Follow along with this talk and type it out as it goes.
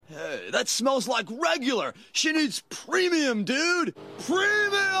That smells like regular. She needs premium, dude.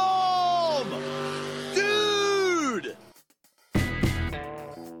 Premium! Dude!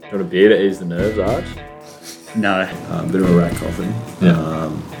 Got a beer to ease the nerves, Arch? No. A bit of a rat coughing. Yeah.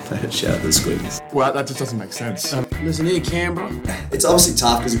 Shout out the squeaks. Well, that just doesn't make sense. Listen here, Canberra. It's obviously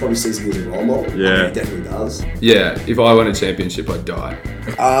tough because he probably sees me as a role model. Yeah. I mean, he definitely does. Yeah, if I won a championship, I'd die.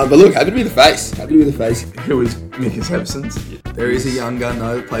 But look, happy to be the face. Happy to be the face. Who is Micah's absence? There is a young gun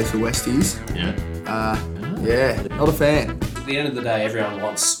though that plays for Westies. Yeah. Yeah, not a fan. At the end of the day, everyone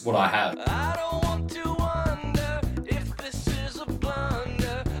wants what I have. I don't want to wonder if this is a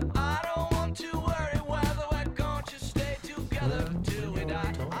blunder. I don't want to worry whether we're going to stay together till we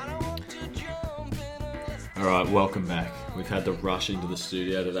die. I don't want to jump in unless... All right, welcome back. We've had to rush into the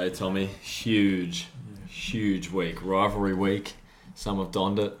studio today, Tommy. Huge week. Rivalry week. Some have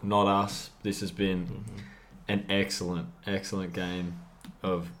donned it, not us. This has been an excellent game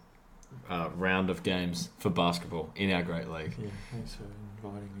of round of games for basketball in our great league. Yeah, thanks for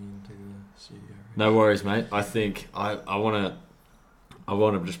inviting me into the studio. No worries, mate. I think I want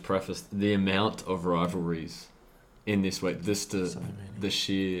to just preface the amount of rivalries in this week. The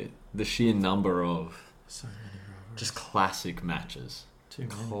sheer number of So many rivalries. just classic matches. Too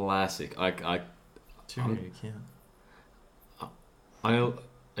many. Classic. Too many to count. Are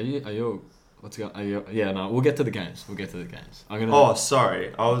you? What's going? Yeah, no. We'll get to the games. I'm gonna. Oh,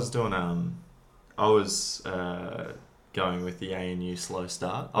 sorry. I was doing going with the ANU slow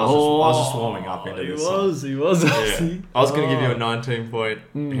start. I was just warming up into this. He was. Yeah. I was going to give you a 19-point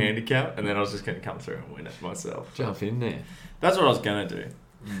handicap, and then I was just going to come through and win it myself. Jump in there. That's what I was going to do.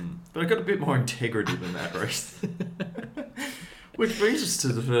 But I got a bit more integrity than that, Reece. Which brings us to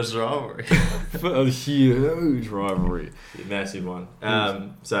the first rivalry. A huge rivalry. A massive one.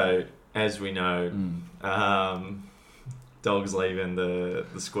 So, as we know, Dog's leaving the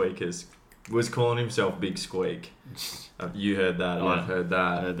Squeakers. Was calling himself Big Squeak. You heard that. Yeah, I've heard that.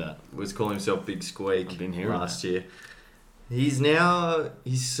 I heard that. Was calling himself Big Squeak. I've been hearing last year. He's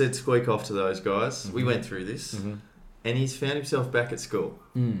said squeak off to those guys. We went through this. And he's found himself back at school.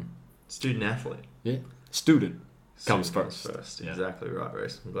 Student athlete. Yeah. Student comes first. Yeah. Exactly right,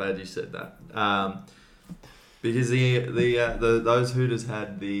 Reece. I'm glad you said that. Because those Hooters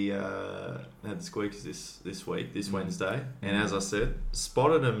had the Squeakers this week, this Wednesday, and as I said,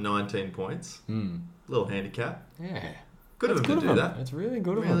 spotted them 19 points. Little handicap. Yeah. Good of them to do that. That's really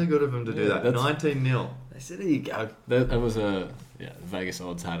good of them. Really good of them to do that. 19-0. They said, there you go. That was Vegas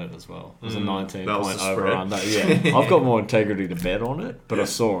odds had it as well. It was a 19-point over under. Yeah, I've got more integrity to bet on it, but I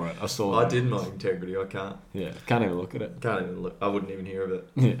saw it. I did my integrity. I can't. Yeah, can't even look at it. Can't even look. I wouldn't even hear of it.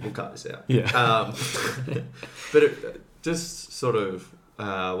 Yeah. We'll cut this out. Yeah. But just sort of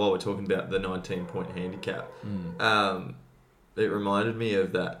while we're talking about the 19-point handicap, it reminded me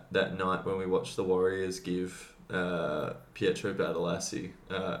of that night when we watched the Warriors give Pietro Badalassi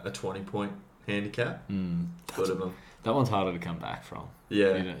a 20-point handicap. Good of them. That one's harder to come back from.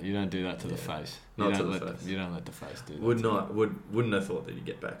 Yeah. You don't do that to the face. Not to the face. You don't let the face do that. Wouldn't have thought that you'd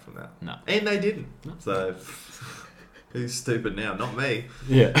get back from that. No. And they didn't. No. So who's stupid now? Not me.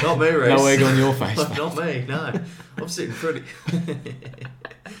 Yeah. Not me, Reece. No egg on your face. Not me. No. I'm sitting pretty.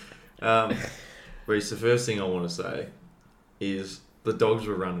 Reece, the first thing I want to say is the Dogs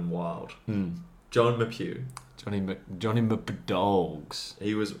were running wild. John McHugh. Johnny McDogs.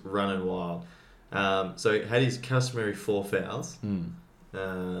 He was running wild. So he had his customary 4 fouls.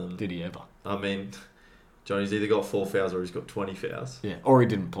 Did he ever? I mean, Johnny's either got 4 fouls or he's got 20 fouls. Yeah, or he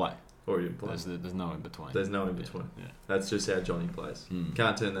didn't play. There's no in between. There's no in between. Yeah. That's just how Johnny plays.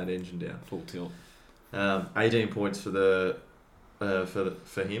 Can't turn that engine down. Full tilt. 18 points for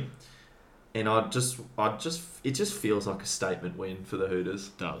him. And it just feels like a statement win for the Hooters.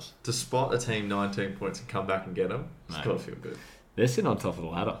 It does. To spot a team 19 points and come back and get them, it's got to feel good. They're sitting on top of the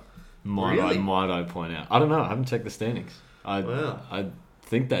ladder. Really? Might I point out? I don't know. I haven't checked the standings. I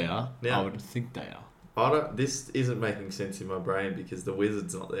think they are. Now, I would think they are. This isn't making sense in my brain because the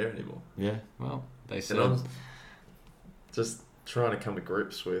Wizards not there anymore. Yeah, well, they said... And I'm just trying to come to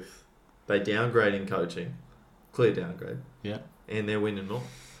grips with... They downgrading coaching. Clear downgrade. Yeah. And they're winning more.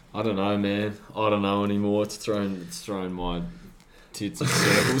 I don't know, man. I don't know anymore. It's thrown my tits in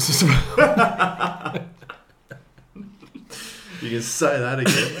circles as well. You can say that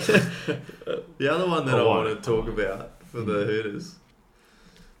again. The other one that I want to talk about for the Hooters,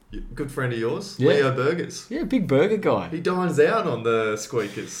 good friend of yours, Leo Burgers. Yeah, big burger guy. He dines out on the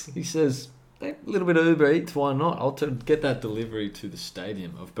Squeakers. He says, a little bit of Uber Eats, why not? I'll get that delivery to the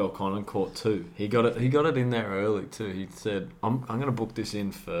stadium of Belconnen Court 2. He got it in there early too. He said, I'm going to book this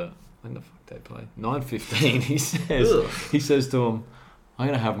in for, when the fuck they play? 9:15. He says to him, I'm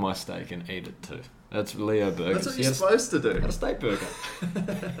going to have my steak and eat it too. That's Leo Burgers. That's what He you're had supposed to a do. steak burger.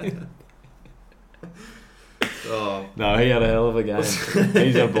 Oh. No, he had a hell of a game.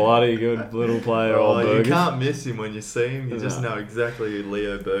 He's a bloody good little player, old You Burgers. can't miss him when you see him. You just No. know exactly who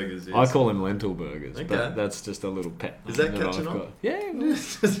Leo Burgers is. I call him Lentil Burgers, Okay. but that's just a little pet. Is that name catching I've on? got. Yeah, we'll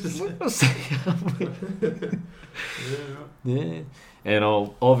see. Yeah. And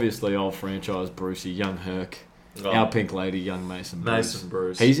obviously old franchise Brucey, young Herc, our pink lady, young Mason Bruce. Mason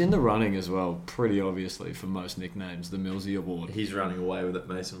Bruce. He's in the running as well, pretty obviously, for most nicknames, the Millsy Award. He's running away with it,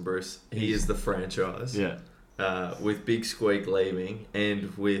 Mason Bruce. He is the franchise. Yeah. With Big Squeak leaving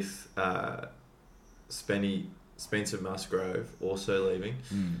and with Spencer Musgrove also leaving.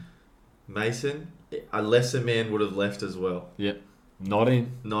 Mason, a lesser man would have left as well. Yep. Not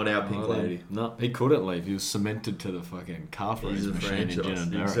in. Not our pink Not in. lady. No, he couldn't leave. He was cemented to the fucking calf raise He's a machine in franchise.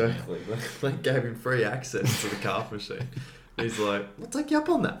 Ginninderra. Exactly. They gave him free access to the calf machine. He's like, we'll take you up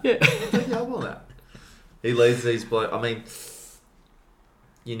on that. Yeah. We'll take you up on that. He leads these blokes. I mean,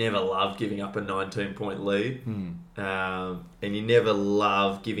 you never love giving up a 19-point lead. And you never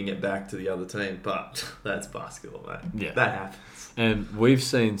love giving it back to the other team. But that's basketball, mate. Yeah. That happens. And we've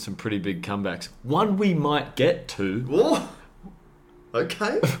seen some pretty big comebacks. One we might get to. Whoa.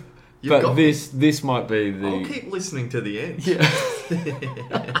 Okay. But this might be the... I'll keep listening to the end.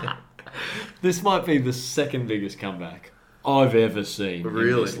 Yeah. This might be the second biggest comeback I've ever seen in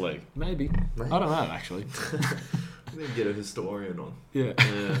Really? this league. Maybe. I don't know, actually. I'm going to get a historian on. Yeah.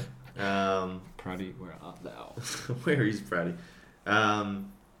 Yeah. Praddy, where art thou? Where is Praddy?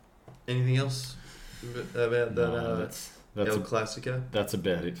 Anything else about that No, that's El Clasico? That's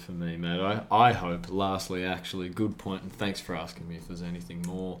about it for me, mate. I hope, lastly, actually, good point, and thanks for asking me if there's anything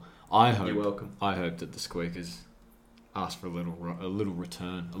more. You're welcome. I hope that the Squeakers ask for a little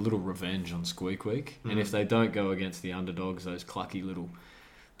return, a little revenge on Squeak Week. And if they don't go against the underdogs, those plucky little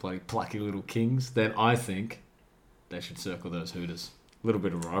kings, then I think they should circle those Hooters. A little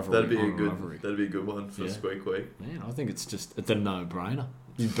bit of rivalry. That'd be a good one for Yeah. Squeak Week. Man, I think it's a no-brainer.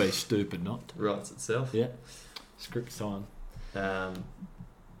 You'd be stupid not to. Writes itself. Yeah. Script time.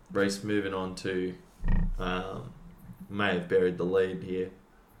 Reece moving on to may have buried the lead here,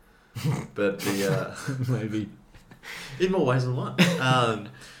 but the Maybe. in more ways than one.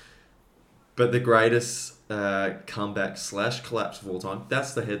 But the greatest comeback / collapse of all time.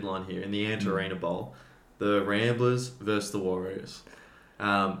 That's the headline here in the Ant Arena Bowl. The Ramblers versus the Warriors.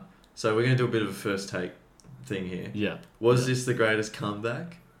 So we're going to do a bit of a first take thing here. Yeah. Was this the greatest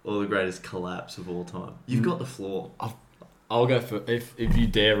comeback or the greatest collapse of all time? You've got the floor. I'll go for if you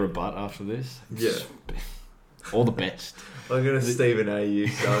dare rebut after this. Yeah. All the best. I'm going to Stephen A. you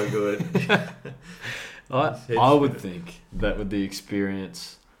so good. I would think that with the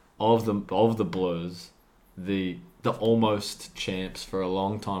experience of the Blues, the almost champs for a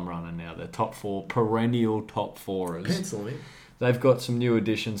long time running now, they're top four, perennial top fourers. Pencil me. They've got some new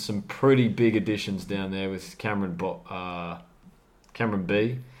additions, some pretty big additions down there with Cameron B,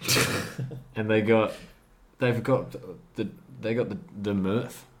 and they've got the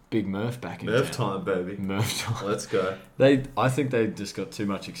Murph, Big Murph back in Murph town. time, baby. Murph time. Let's go. I think they've just got too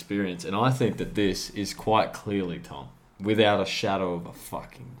much experience, and I think that this is quite clearly, Tom, without a shadow of a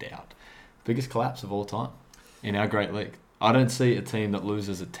fucking doubt, biggest collapse of all time in our great league. I don't see a team that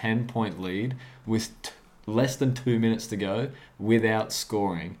loses a 10-point lead with less than 2 minutes to go without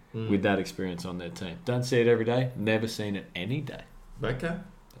scoring with that experience on their team. Don't see it every day. Never seen it any day. Okay.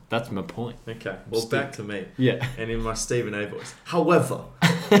 That's my point. Okay. Well, back to me. Yeah. And in my Stephen A. voice. However,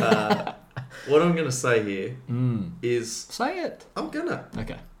 what I'm going to say here is... Say it. I'm going to.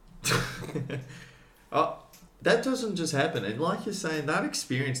 Okay. That doesn't just happen. And like you're saying, that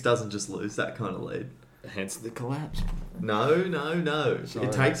experience doesn't just lose that kind of lead. Hence the collapse. No. Sorry.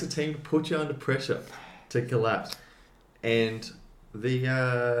 It takes a team to put you under pressure to collapse. And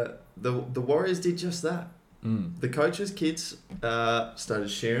the Warriors did just that. The coaches' kids started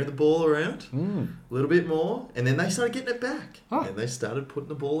sharing the ball around a little bit more, and then they started getting it back, and they started putting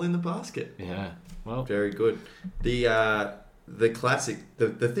the ball in the basket. Yeah, well, very good. The classic,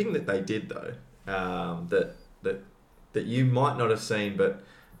 the thing that they did though, that you might not have seen, but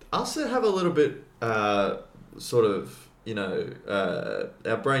us that have a little bit sort of,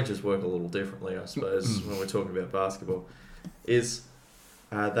 our brains just work a little differently, I suppose, when we're talking about basketball, is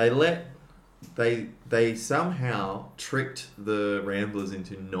they somehow tricked the Ramblers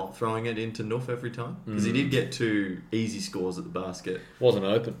into not throwing it into Noof every time, because he did get 2 easy scores at the basket. Wasn't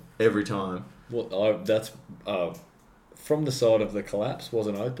open Every time. That's from the side of the collapse.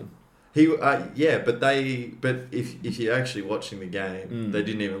 Wasn't open. But if you're actually watching the game, they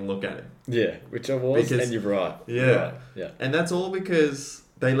didn't even look at him. Yeah, which I was, Because- and you're right. Yeah. You're right. Yeah. And that's all because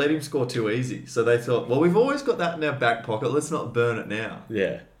they let him score too easy. So they thought, well, we've always got that in our back pocket. Let's not burn it now.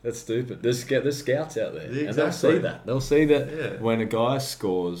 Yeah, that's stupid. There's scouts out there, Yeah, and they'll exactly. see that. They'll see that Yeah. when a guy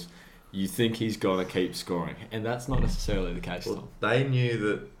scores, you think he's got to keep scoring, and that's not necessarily the case. Tom. Well, they knew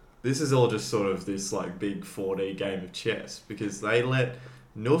that this is all just sort of this like big 4D game of chess because they let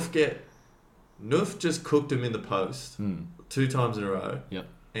Noof just cooked him in the post 2 times in a row. Yep.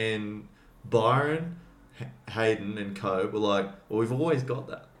 And Byron, Hayden, and Co were like, well, we've always got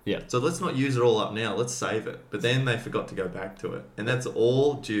that. Yeah. So let's not use it all up now. Let's save it. But then they forgot to go back to it, and that's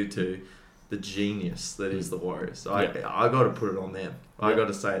all due to the genius that is the Warriors. I got to put it on them. I got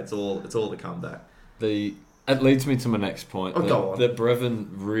to say it's all the comeback. It leads me to my next point. Oh, go on. That Brevin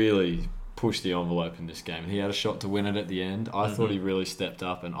really pushed the envelope in this game. He had a shot to win it at the end. I thought he really stepped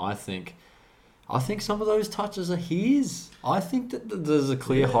up, and I think some of those touches are his. I think that there's a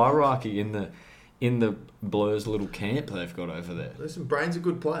clear hierarchy in the Blurs little camp they've got over there. Listen, Brain's a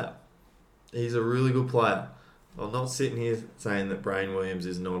good player. He's a really good player. I'm not sitting here saying that Brain Williams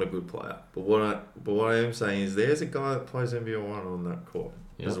is not a good player, but what I am saying is there's a guy that plays NBL1 on that court.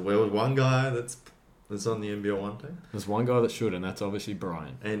 Yep. There was one guy that's on the NBL1 team, There's one guy that should, and that's obviously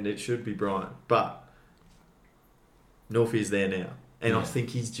Brian. and it should be Brian. But Northie's there now, and I think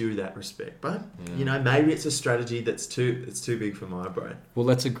he's due that respect. But maybe it's a strategy that's too big for my brain. Well,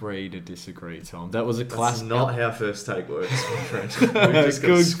 let's agree to disagree, Tom. That was a That's classic. not how first take works, my friend. We just got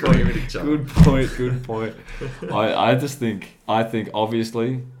to Good scream point. at each other. Good point. I think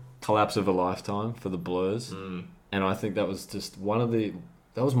obviously collapse of a lifetime for the Blurs, and I think that was just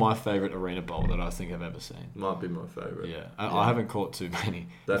that was my favourite arena bowl that I think I've ever seen. Might be my favourite. Yeah, I haven't caught too many.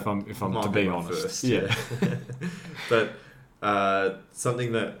 If I'm might to be my honest, first, yeah. But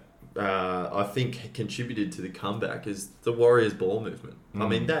something that I think contributed to the comeback is the Warriors' ball movement. I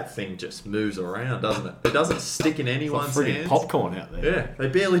mean, that thing just moves around, doesn't it? It doesn't stick in It's like anyone's friggin' hands. popcorn out there. Yeah, they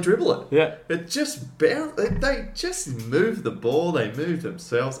barely dribble it. Yeah. It just they just move the ball. They move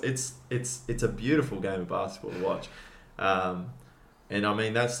themselves. It's a beautiful game of basketball to watch. And I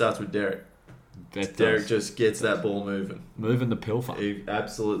mean that starts with Derek. Derek just gets that ball moving. Moving the pilfer.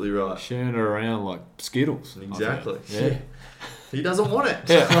 Absolutely right. Sharing it around like Skittles. Exactly. Yeah. He doesn't want it.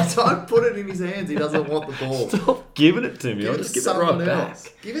 Yeah. Don't put it in his hands. He doesn't want the ball. Stop giving it to me. I'll Give it just to give it someone right else.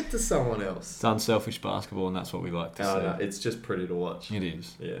 back. Give it to someone else. It's unselfish basketball, and that's what we like to see. No, it's just pretty to watch. It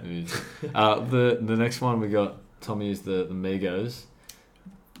is. Yeah. It is. The next one we got, Tommy, is the Migos.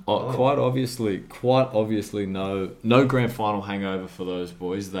 Quite obviously, no grand final hangover for those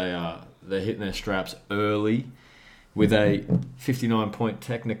boys. They're hitting their straps early with a 59-point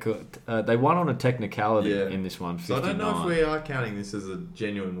technical. They won on a technicality in this one. 59. So I don't know if we are counting this as a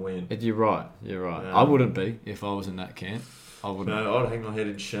genuine win. You're right. I wouldn't be if I was in that camp. I wouldn't. No, I'd hang my head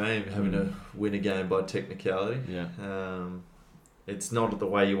in shame having to win a game by technicality. Yeah. It's not the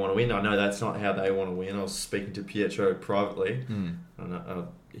way you want to win. I know that's not how they want to win. I was speaking to Pietro privately. And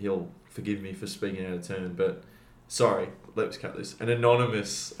he'll forgive me for speaking out of turn, but sorry, let's cut this. An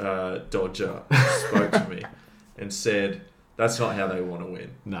anonymous Dodger spoke to me and said that's not how they want to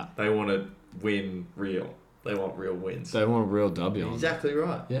win. No. They want to win real. They want real wins. They want a real W on Exactly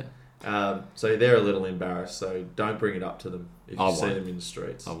right. Yeah. So they're a little embarrassed, so don't bring it up to them if you I see won't. them in the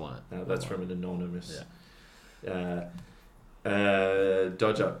streets. I won't. That's from an anonymous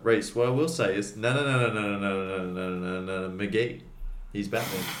Dodger. Reese, what I will say is no, McGee. He's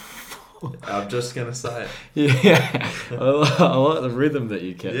Batman. I'm just going to say it. Yeah. I like the rhythm that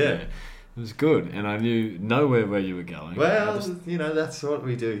you kept Yeah. there. It was good, and I knew nowhere where you were going. Well, that's what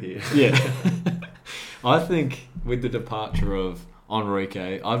we do here. Yeah. I think with the departure of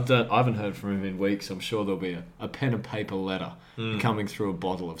Enrique, I haven't heard from him in weeks. I'm sure there'll be a pen and paper letter coming through a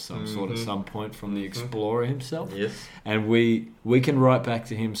bottle of some sort at some point from the explorer himself. Yes. And we can write back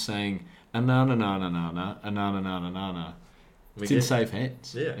to him saying, It's in safe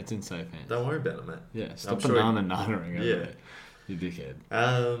hands. Yeah. It's in safe hands. Don't worry about it, mate. Yeah, stop sure banana-nannering over Yeah. there, you dickhead.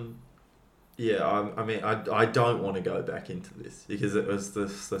 I mean, I don't want to go back into this because it was the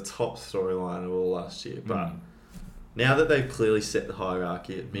top storyline of all last year. But now that they've clearly set the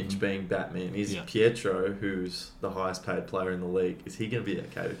hierarchy at Mitch being Batman, is Pietro, who's the highest paid player in the league, is he going to be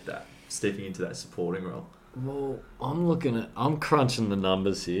okay with that, stepping into that supporting role? Well, I'm crunching the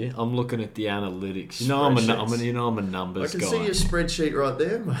numbers here. I'm looking at the analytics. I'm a numbers I guy. can see your spreadsheet right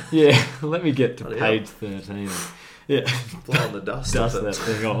there, mate. Yeah, let me get to Bloody page 13. Yeah, Blowing the dust dust off that it.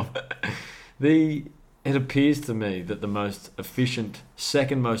 thing off. It appears to me that the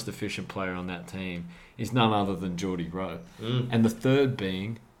second most efficient player on that team is none other than Geordie Rowe, and the third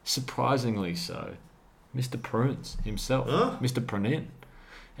being surprisingly so, Mr. Prunes himself, Huh? Mr. Prunen.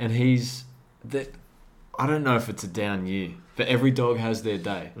 And he's that. I don't know if it's a down year, but every dog has their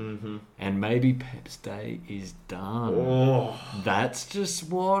day. Mm-hmm. And maybe Pep's day is done. Oh. That's just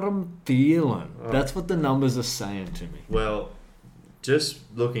what I'm feeling. Oh. That's what the numbers are saying to me. Well, just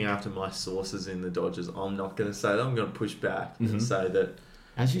looking after my sources in the Dodgers, I'm not going to say that. I'm going to push back Mhm. and say that,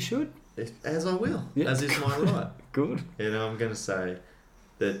 As you should. as I will, Yeah. as is my right. Good. And I'm going to say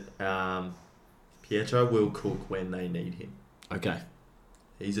that Pietro will cook when they need him. Okay.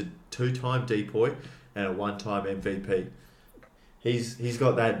 He's a 2-time depoy and a 1-time MVP. He's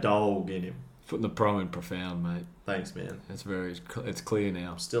got that dog in him. Putting the pro in profound, mate. Thanks, man. It's clear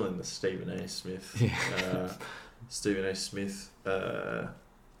now. I'm still in the Stephen A. Smith. Yeah. Stephen A. Smith.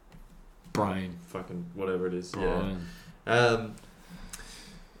 Brain. Fucking whatever it is. Brian. Yeah.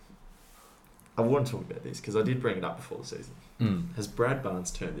 I want to talk about this because I did bring it up before the season. Mm. Has Brad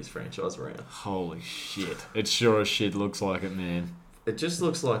Barnes turned this franchise around? Holy shit. It sure as shit looks like it, man. It just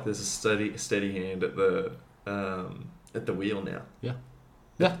looks like there's a steady hand at the wheel now. Yeah.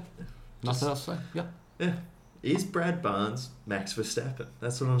 Nothing else to say. Yeah. Yeah. Is Brad Barnes Max Verstappen?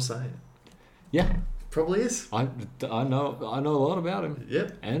 That's what I'm saying. Yeah. Probably is. I know a lot about him.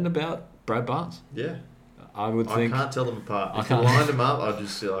 Yep. And about Brad Barnes. Yeah. I would I think. can't tell them apart. I If you can't. lined them up, I'd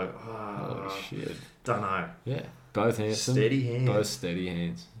just be like, Holy shit. don't know. Yeah. Both handsome. Steady hands. Both steady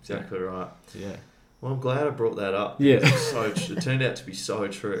hands. Exactly right. Yeah. Well, I'm glad I brought that up. Yeah. It turned out to be so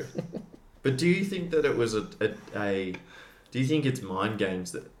true. But do you think that it was do you think it's mind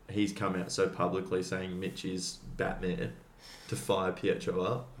games that he's come out so publicly saying Mitch is Batman to fire Pietro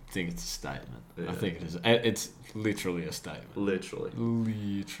up? I think it's a statement. Yeah. I think it is. It's literally a statement. Literally.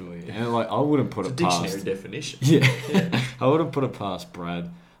 Literally. And like, I wouldn't put It's a it dictionary past. definition. Yeah. I wouldn't put it past Brad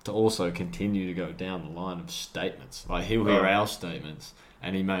to also continue to go down the line of statements. Like, he'll hear our statements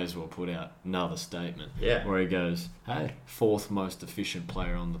and he may as well put out another statement. Yeah. Where he goes, hey, 4th most efficient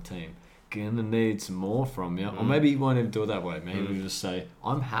player on the team. Gonna need some more from you. Or maybe he won't even do it that way. Maybe he'll just say,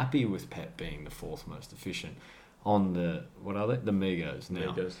 I'm happy with Pep being the 4th most efficient on the, what are they? The Migos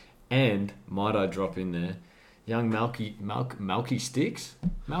now. Migos. And might I drop in there, young Malky Sticks?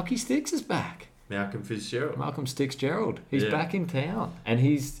 Malky Sticks is back. Malcolm Fitzgerald. Malcolm Sticks Gerald. He's Yeah. back in town. And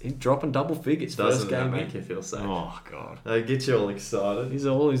he's dropping double figures. Doesn't First that game make in. you feel safe? Oh, God. They get you all excited.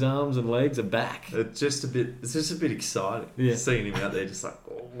 All his arms and legs are back. It's just a bit exciting. Yeah. Seeing him out there just like,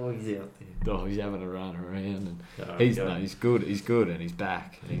 oh, he's out there. Oh, he's having a run around. And Oh, he's God. he's good. He's good and he's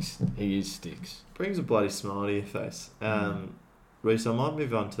back. And he is Sticks. Brings a bloody smile to your face. Reece, I might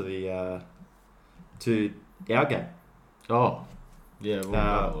move on to to our game. Oh. Yeah, we'll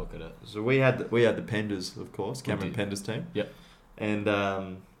have a look at it. So we had the Penders, of course, Cameron did. Pender's team. Yep.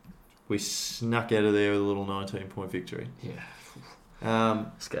 And we snuck out of there with a little 19-point victory. Yeah.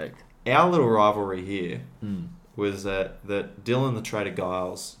 Escaped. Our little rivalry here Mm. was that Dylan the Trader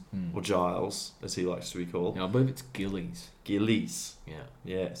Giles, Mm. or Giles, as he likes to be called, Yeah, I believe it's Gillies. Gillies. Yeah.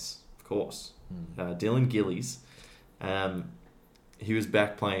 Yes, of course. Mm. Dylan Gillies. He was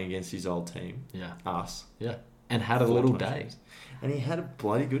back playing against his old team, Yeah. us. Yeah. And had a 4 little times day. games. And he had a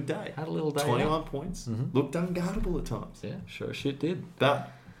bloody good day. Had a little day. 21 points. Mhm. Looked unguardable at times. Yeah, sure shit did.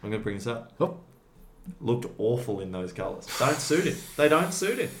 But, I'm going to bring this up. Oh. Looked awful in those colours. Don't suit him. They don't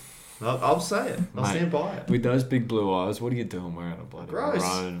suit him. I'll say it. I'll Mate, stand by it. With those big blue eyes, what are you doing wearing a bloody Gross.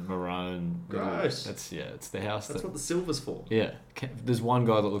 maroon? Gross. It's the house That's that. what the silver's for. Yeah, there's one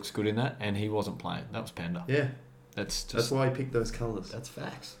guy that looks good in that, and he wasn't playing. That was Panda. Yeah. That's just That's why he picked those colours. that's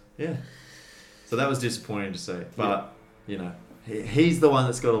facts. Yeah. So that was disappointing to see. But, you know, he's the one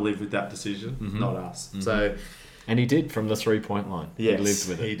that's got to live with that decision, Mhm. not us. Mhm. So, And he did from the 3-point line. yes, He lived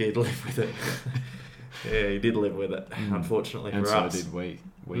with it. he did live with it. Yeah, he did live with it, Mm. unfortunately And for so us. did we.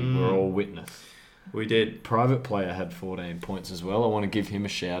 We Mm. were all witness. We did. Private player had 14 points as well. I want to give him a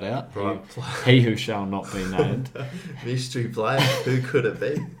shout out. Right. He who shall not be named Mystery player. Who could it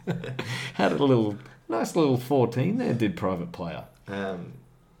be? had a nice little 14 there. Did private player. I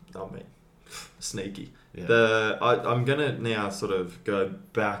mean, sneaky. Yeah. I'm gonna now sort of go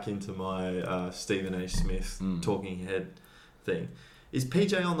back into my Stephen A. Smith Mm. talking head thing. Is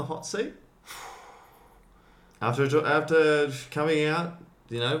PJ on the hot seat? After coming out,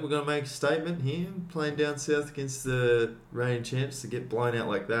 you know, we're gonna make a statement here, playing down south against the reigning champs to get blown out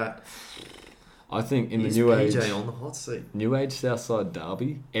like that. I think in Is the new PJ age, on the hot seat? New Age Southside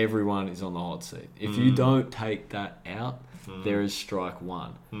Derby, everyone is on the hot seat. If you don't take that out, there is strike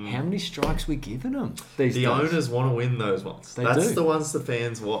one. How many strikes we giving them these The days? owners want to win those ones. They That's do. the ones the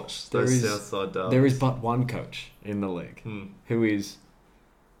fans watch. There Those is- Southside derbies. There is but one coach in the league who is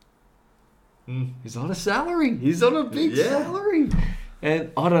he's on a salary. He's on a big Yeah. salary.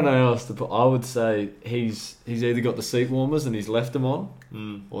 And I don't know how else to put. I would say he's either got the seat warmers and he's left them on,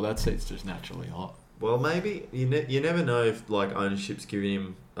 or that seat's just naturally hot. Well, maybe you never know if like ownership's giving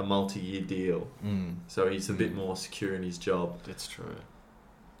him a multi-year deal, so he's a bit more secure in his job. That's true.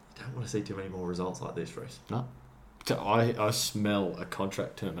 You don't want to see too many more results like this, Reece. No. So I smell a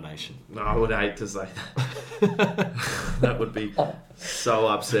contract termination. No, I would hate to say that. That would be so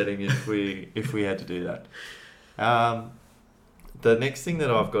upsetting if we had to do that. The next thing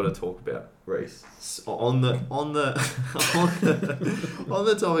that I've got to talk about, Reece, on the on the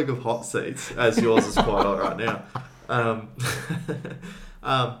topic of hot seats, as yours is quite hot right now.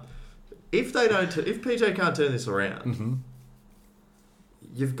 If PJ can't turn this around,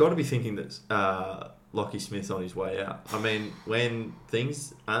 you've got to be thinking that Lockie Smith's on his way out. I mean, when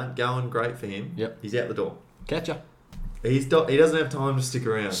things aren't going great for him, he's out the door. Catcher. He doesn't have time to stick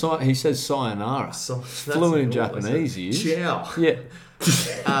around. He says sayonara. Fluent in Japanese, he is. Ciao. Yeah.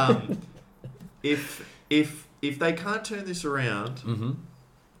 If they can't turn this around,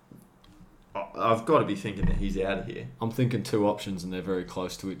 I've got to be thinking that he's out of here. I'm thinking two options, and they're very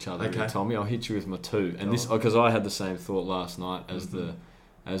close to each other. Okay. Tommy, I'll hit you with my two, and this because I had the same thought last night as the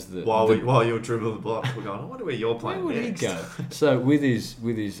while you were dribbling the block, we're going, I wonder where you're playing where would next. he go? So with his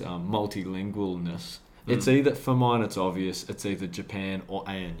multilingualness, it's either, for mine, it's obvious. It's either Japan or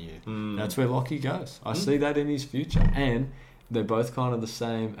ANU. That's where Lockie goes. I see that in his future, and they're both kind of the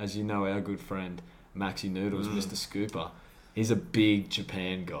same as our good friend Maxi Noodles, Mr. Scooper. He's a big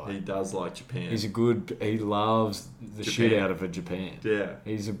Japan guy. He does like Japan. He loves the shit out of Japan. Yeah.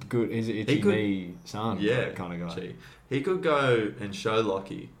 He's an itchy son kind of guy. Gee. He could go and show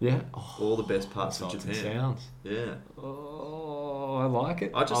Lockie all the best parts of sights Japan. and sounds. Yeah. Oh, I like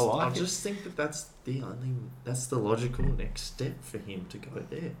it. I just think that that's the logical next step for him to go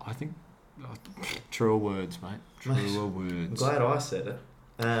there. I think truer words, mate. Truer words. I'm glad I said it.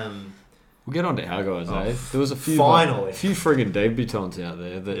 We'll get on to our guys, eh? There was a few friggin' debutants out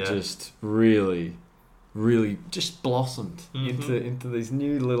there that just really, really just blossomed into these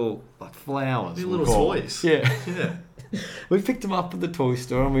new little flowers. New little toys. Yeah. Yeah. We picked them up at the toy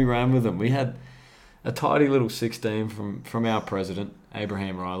store and we ran with them. We had a tidy little 16 from our president,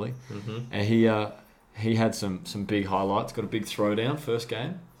 Abraham Riley, and he had some big highlights. Got a big throwdown first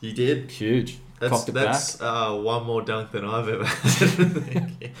game. He did. Huge. Cocked it that's back. One more dunk than I've ever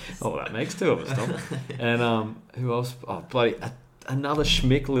had. Oh, that makes two of us, Tom. And who else? Oh, bloody another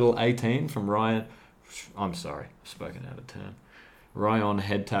schmick little 18 from Ryan. I'm sorry, I've spoken out of turn. Ryan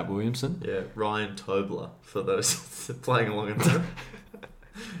Head Tap Williamson. Yeah, Ryan Tobler for those playing along at home.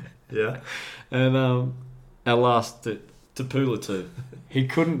 Yeah. And our last Tapula too. He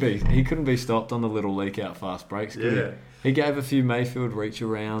couldn't be stopped on the little leak out fast breaks. Could he gave a few Mayfield reach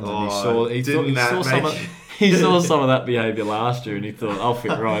arounds, and he saw some of that behaviour last year, and he thought, I'll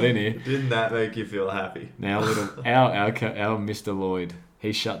fit right in here. Didn't that make you feel happy? Now, our Mr. Lloyd,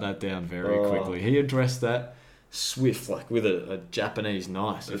 he shut that down very quickly. He addressed that swift, like with a Japanese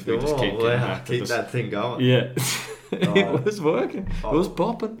knife. If we just keep getting back to that thing going. Yeah, it was working. It was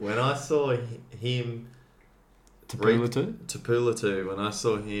popping. When I saw him, Tapula too. When I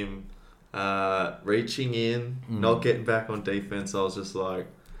saw him reaching in, not getting back on defense, I was just like,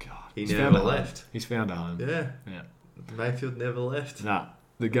 God, he's never left. He's found a home. Yeah. Mayfield never left. Nah.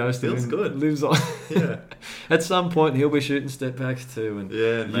 The ghost feels good. Lives on. Yeah. At some point, he'll be shooting step backs too, and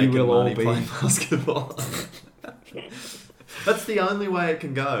you will all be playing basketball. That's the only way it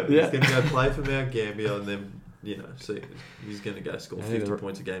can go. Yeah. He's going to go play for Mount Gambier, and then see he's going to go score 50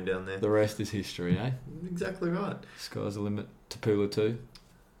 points a game down there. The rest is history, eh? Exactly right. Sky's the limit. Tapula too.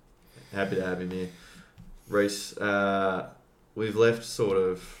 Happy to have him here, Reece. We've left sort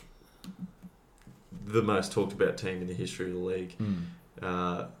of the most talked about team in the history of the league.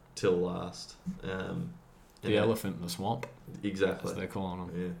 Till last. The elephant in the swamp. Exactly. As they're calling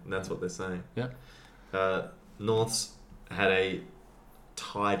them. Yeah, and that's what they're saying. Yeah. Norths had a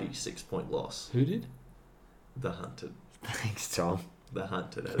tidy 6-point loss. Who did? The Hunted. Thanks, Tom. The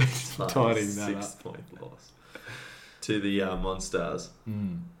Hunted had a tidy 6-point loss to the Monstars.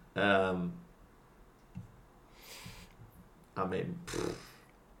 I mean...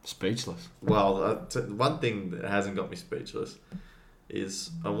 Speechless. Well, one thing that hasn't got me speechless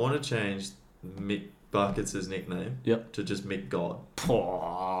is I want to change Mick Buckets' nickname to just Mick God.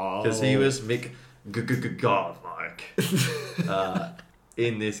 Because he was Mick God, like,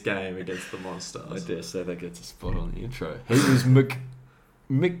 in this game against the Monsters. I dare say that gets a spot on the intro. He was Mick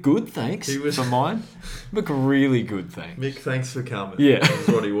Good, thanks. He was for mine. Mick really good, thanks. Mick, thanks for coming. Yeah. That's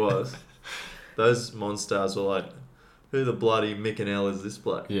what he was. Those Monsters were like Who the bloody Mick and L is this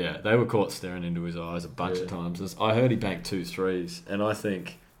bloke? Yeah, they were caught staring into his eyes a bunch of times. I heard he banked 2 threes, and I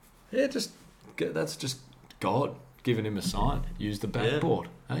think, that's just God giving him a sign. Use the backboard,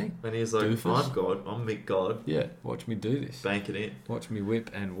 hey? And he's like, Doofus. I'm God. I'm Mick God. Yeah, watch me do this. Bank it in. Watch me whip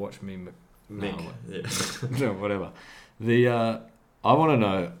and watch me Mick. No, Yeah. no, whatever. I want to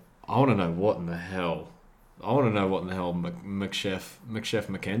know what in the hell. I want to know what in the hell McChef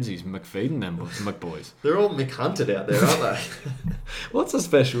Mackenzie's McFeeding them McBoys. They're all McHunted out there, aren't they? What's a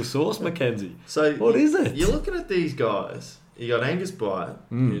special sauce, Mackenzie? So What is it? You're looking at these guys. You got Angus Byatt,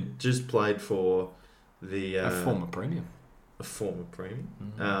 who just played for the A former premium. a former premium.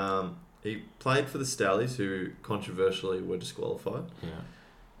 He played for the Stallies, who controversially were disqualified.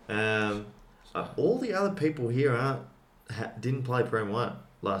 Yeah. All the other people here didn't play Prem 1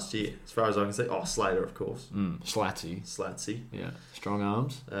 last year, as far as I can see. Oh, Slater, of course. Slatsy. Yeah. Strong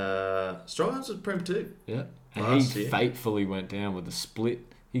arms. Strong Arms was Prem 2. Yeah. And Last he year. fatefully went down with a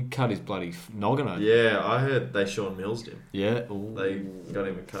split. He cut his bloody noggin over. Yeah, I heard they Sean Millsed him. Yeah. Ooh. They got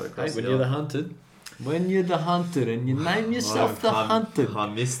him a cut across When the you're the eye. hunted. When you're the hunted and you name yourself the hunted. I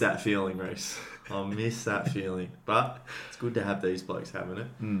miss that feeling, Reese. I miss that feeling. But it's good to have these blokes having it.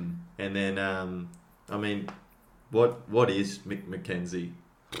 And then, I mean, what is Mick Mackenzie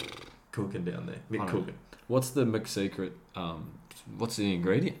cooking down there? Mick cooking. What's the McSecret? What's the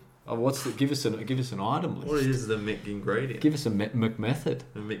ingredient? Oh, give us an item list. What is the Mick ingredient? Give us a McMethod.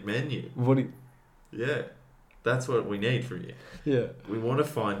 The Mick menu. What? Yeah, that's what we need from you. Yeah. We want to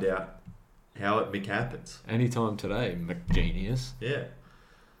find out how it Mick happens. Anytime today, McGenius. Yeah.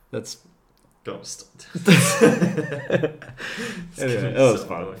 That's Got to anyway. That was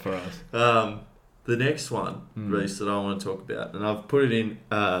fun for us. The next one, Reese, that I want to talk about, and I've put it in.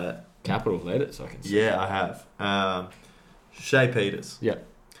 Capital letters, I can see. Yeah, I have. Shea Peters. Yeah.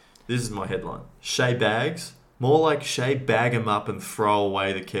 This is my headline. Shea Bags. More like Shea bag 'em up and throw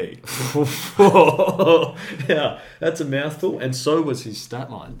away the key. Yeah, that's a mouthful. And so was his stat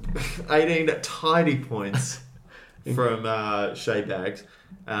line. 18 tidy points from Shea Bags.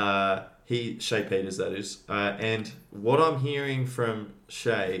 Shea Peters, that is. And what I'm hearing from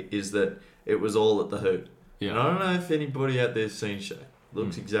Shea is that it was all at the hoop. Yeah. And I don't know if anybody out there's seen Shea.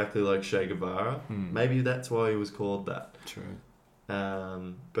 Looks exactly like Che Guevara. Maybe that's why he was called that. True.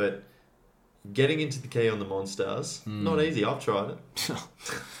 But getting into the key on the Monstars, not easy. I've tried it.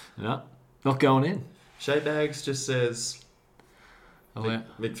 No, not going in. Shea Bags just says, Yeah.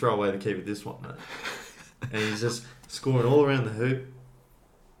 Mick, throw away the key with this one, mate. And he's just scoring all around the hoop.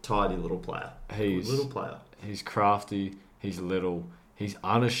 Tidy little player. Little player. He's crafty. He's little. He's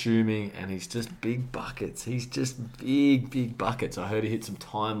unassuming, and he's just big buckets. He's just big buckets. I heard he hit some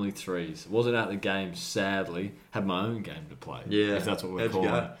timely threes. Wasn't out the game, sadly. Had my own game to play. Yeah. If that's what we're How'd you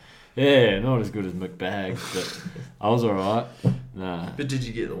calling go? it. Yeah, not as good as McBags, but I was all right. Nah. But did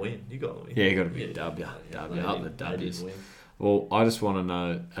you get the win? You got the win. Yeah, you got to be a W. Up the W's. Well, I just want to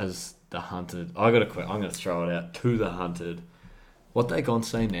know, as the hunted, I'm going to throw it out to the hunted. What they gonna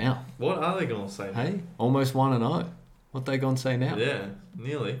say now? What are they going to say now? Hey, almost 1-0. What they gonna say now? Yeah,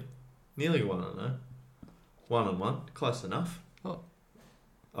 nearly 1-0. 1-1, close enough. Oh.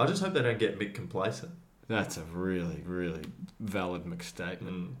 I just hope they don't get Mick complacent. That's a really, really valid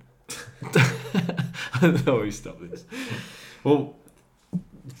misstatement. I know we stop this. Well,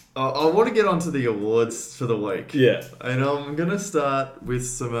 I want to get onto the awards for the week. yeah. And I'm gonna start with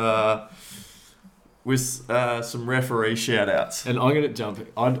some referee shout outs. And I'm gonna jump.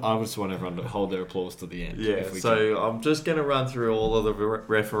 I just want everyone to hold their applause to the end. Yeah, if we so can. I'm just gonna run through all of the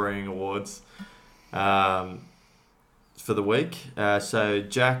refereeing awards for the week. So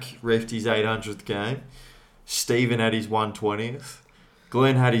Jack refed his 800th game, Stephen had his 120th,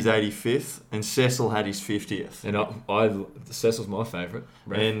 Glenn had his 85th, and Cecil had his 50th. And Cecil's my favourite.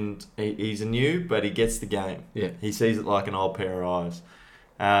 And he's a new, but he gets the game. Yeah. He sees it like an old pair of eyes.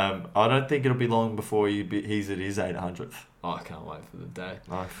 I don't think it'll be long before he's at his 800th. Oh, I can't wait for the day.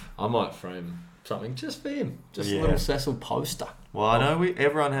 No. I might frame something just for him. Just Yeah. a little Cecil poster. Well, I know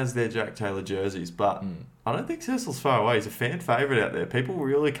everyone has their Jack Taylor jerseys, but I don't think Cecil's far away. He's a fan favourite out there. People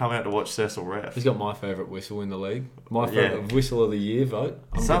really come out to watch Cecil ref. He's got my favourite whistle in the league. My favourite whistle of the year vote.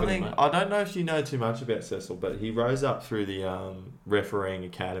 I'm Something, giving it, I don't know if you know too much about Cecil, but he rose up through the refereeing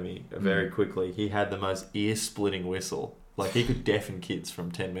academy very quickly. He had the most ear-splitting whistle. Like, he could deafen kids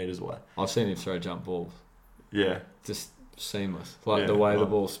from 10 metres away. I've seen him throw jump balls. Yeah. Just seamless. Like Yeah, the way the well.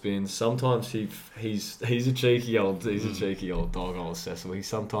 ball spins. Sometimes he's a cheeky old dog, old Cecil. He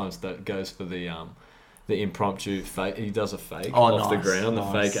sometimes goes for the impromptu fake. He does a fake off the ground, the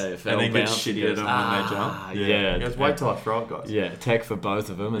fake AFL and then gets bounce. shitty at them when they jump. Yeah. He goes, wait till I throw it, guys. Yeah, tech for both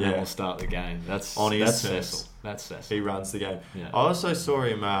of them, and then Yeah. we'll start the game. That's On his terms. Cecil. That's Cecil. He runs the game. Yeah. I also saw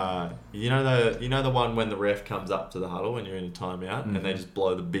him. You know the one when the ref comes up to the huddle when you're in a timeout and they just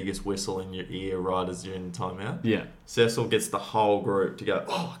blow the biggest whistle in your ear right as you're in the timeout. Yeah. Cecil gets the whole group to go,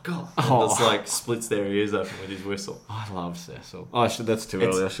 oh god, and Oh. it's like splits their ears open with his whistle. I love Cecil. Oh, that's too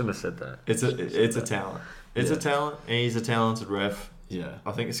It's- early. I shouldn't have said that. It's a talent. It's Yeah. a talent, and he's a talented ref. Yeah.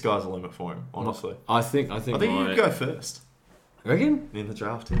 I think the sky's the limit for him. Honestly, I think I think he could go first Reckon? in the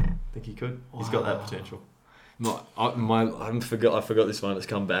draft. Yeah. I think he could. He's got that potential. I forgot this one. It's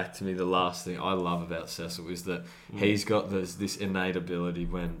come back to me. The last thing I love about Cecil is that he's got this innate ability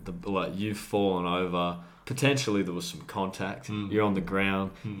when you've fallen over. Potentially there was some contact. You're on the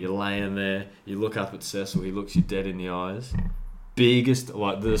ground. You're laying there. You look up at Cecil. He looks you dead in the eyes. Biggest,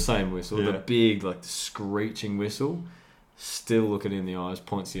 the same whistle, the big, the screeching whistle. Still looking in the eyes.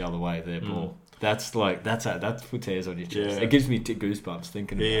 Points the other way. Their ball. That's what tears on your chest. Yeah. It gives me goosebumps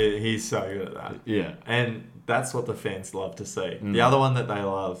thinking about it. He's so good at that. Yeah. And that's what the fans love to see. The other one that they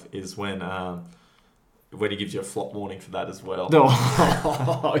love is when he gives you a flop warning for that as well. No. I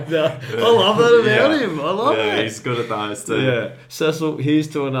love that about him. I love it. Yeah, he's good at those too. Yeah. Cecil, here's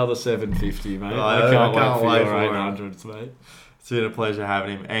to another 750, mate. Oh, I can't wait for for your it. 800s, mate. It's been a pleasure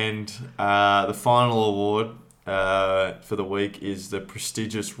having him. And the final award for the week is the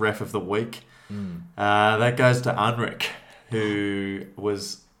prestigious Ref of the Week. That goes to Unrick, who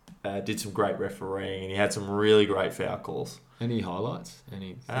did some great refereeing and he had some really great foul calls. Any highlights?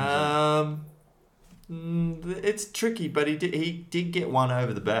 Any? It's tricky, but he did get one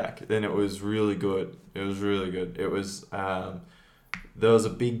over the back. Then it was really good. It was there was a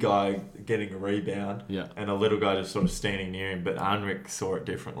big guy getting a rebound, and a little guy just sort of standing near him. But Unrick saw it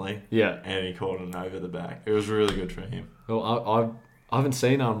differently, and he called it over the back. It was really good for him. Well, I haven't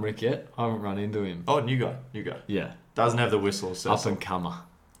seen Rick yet. I haven't run into him. Oh, new guy. Yeah. Doesn't have the whistle. So Up and comer.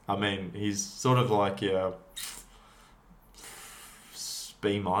 I mean, he's sort of like your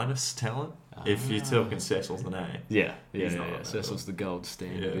B- talent. If you're talking Cecil's an A. Yeah. He's not on that Cecil's the gold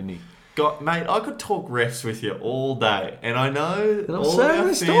standard, Yeah. isn't he? Mate, I could talk refs with you all day. And I know I'm all saying our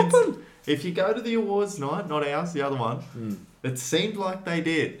we're fans, stopping. if you go to the awards night, not ours, the other one, it seemed like they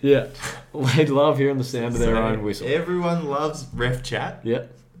did. Yeah. They'd love hearing the sound of their So own whistle. Everyone loves ref chat. Yeah.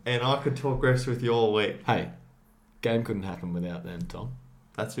 And I could talk refs with you all week. Hey, game couldn't happen without them, Tom.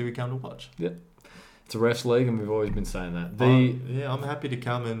 That's who we come to watch. Yep. It's a refs league, and we've always been saying that. I'm happy to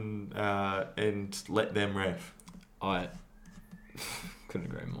come and let them ref. I couldn't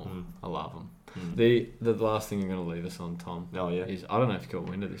agree more. I love them. Mm. The last thing you're going to leave us on, Tom. Oh yeah. Is I don't know if you caught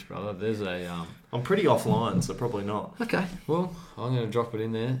wind of this, brother. There's a I'm pretty offline, so probably not. Okay. Well, I'm going to drop it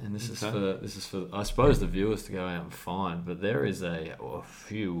in there, and this is for I suppose the viewers to go out and find. But there is a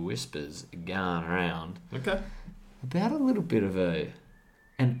few whispers going around. Okay. About a little bit of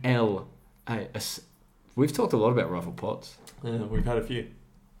we've talked a lot about rifle pots. Yeah, we've had a few.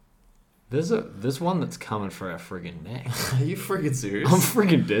 There's one that's coming for our friggin' necks. Are you friggin' serious? I'm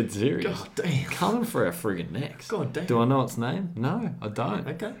friggin' dead serious. God damn. Coming for our friggin' necks. God damn. Do I know its name? No, I don't.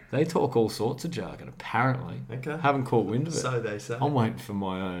 Okay. They talk all sorts of jargon, apparently. Okay. Haven't caught wind of it. So they say. I'm waiting for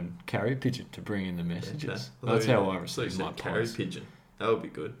my own carrier pigeon to bring in the messages. Okay. That's how I So you receive said my carry posts. pigeon. That would be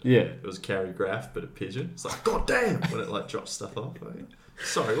good. Yeah. It was carry graph, but a pigeon. It's like, God damn, when it like drops stuff off.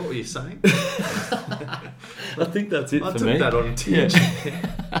 Sorry, what were you saying? I think that's it I for took me. that on a tangent.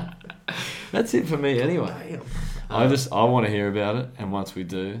 Yeah. That's it for me anyway. Damn. I want to hear about it, and once we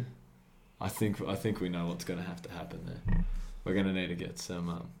do, I think we know what's going to have to happen there. We're going to need to get some.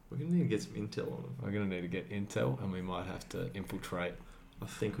 We're going to need to get some intel on them. We're going to need to get intel, and we might have to infiltrate. I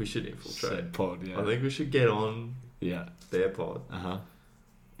think we should infiltrate. Said pod, yeah. I think we should get on Yeah. their pod Uh-huh.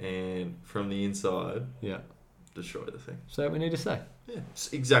 and from the inside Yeah. destroy the thing. So we need to say. Yeah,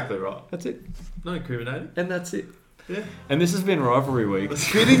 it's exactly right. That's it. Not incriminating. And that's it. Yeah. And this has been Rivalry Week. It's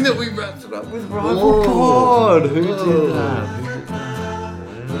fitting that we wrapped it up with Rival Pod. Who did that?